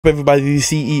Everybody, the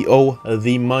CEO,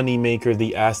 the money maker,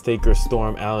 the ass taker,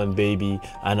 Storm Allen, baby,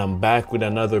 and I'm back with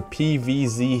another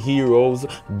PVZ Heroes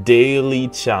daily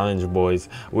challenge, boys.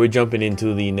 We're jumping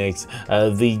into the next,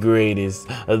 the greatest,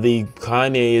 the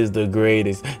Kanye is the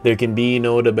greatest. There can be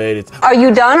no debate. Are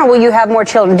you done, or will you have more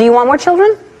children? Do you want more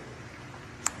children?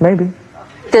 Maybe.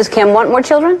 Does Kim want more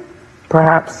children?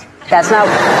 Perhaps. That's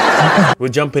not. We're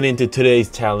jumping into today's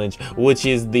challenge, which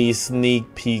is the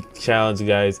sneak peek challenge,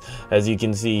 guys, as you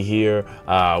can see here,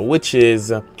 which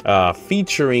is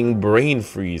featuring Brain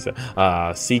Freeze,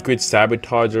 Secret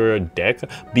Sabotager deck.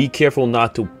 Be careful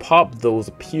not to pop those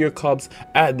peer cups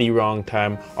at the wrong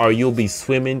time, or you'll be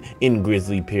swimming in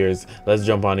grizzly pears. Let's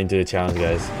jump on into the challenge,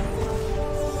 guys.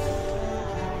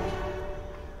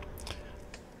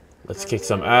 Let's kick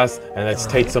some ass and let's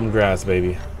take some grass,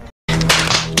 baby.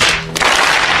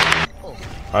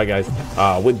 Alright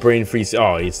guys, with Brain Freeze,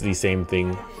 it's the same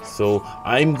thing. So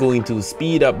I'm going to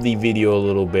speed up the video a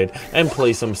little bit and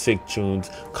play some sick tunes.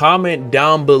 Comment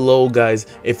down below, guys,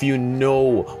 if you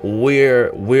know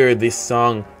where this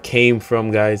song came from,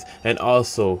 guys. And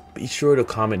also be sure to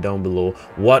comment down below,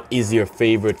 what is your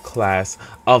favorite class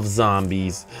of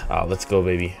zombies? Let's go,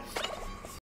 baby.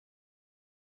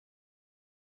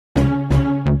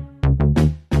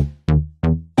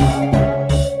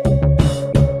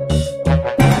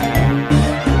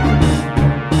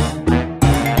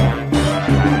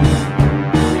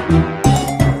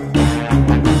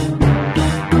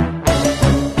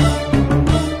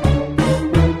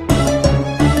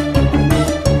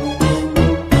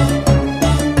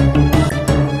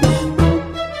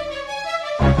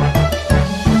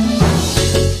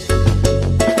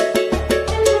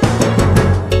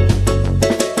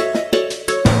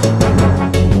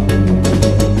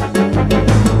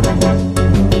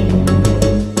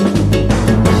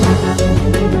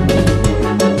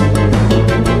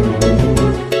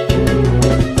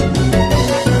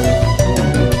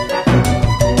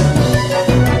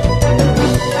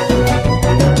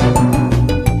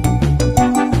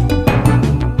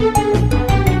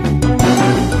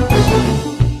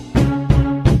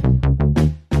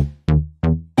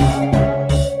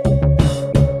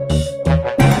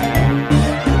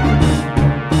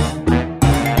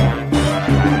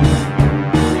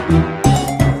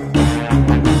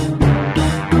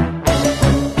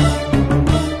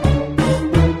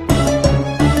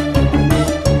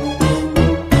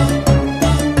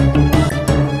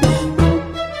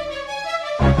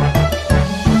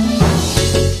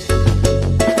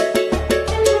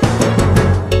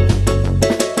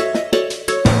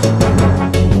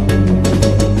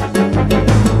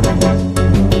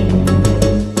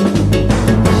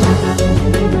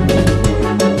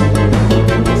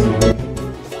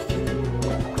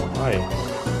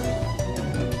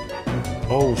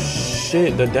 Oh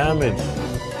shit, the damage.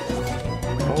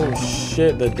 Oh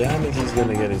shit, the damage he's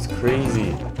gonna get is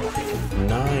crazy.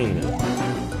 9.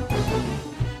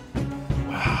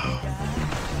 Wow.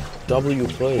 W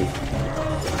play.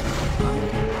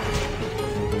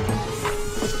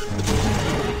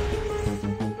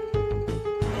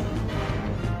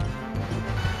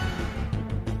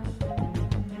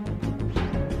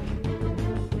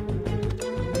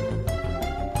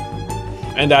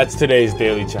 And that's today's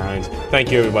daily challenge.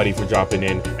 Thank you everybody for dropping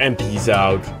in, and peace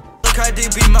out. Can't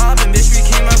even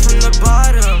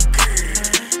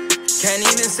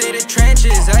say the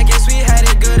trenches. I guess we had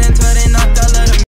it good until they knocked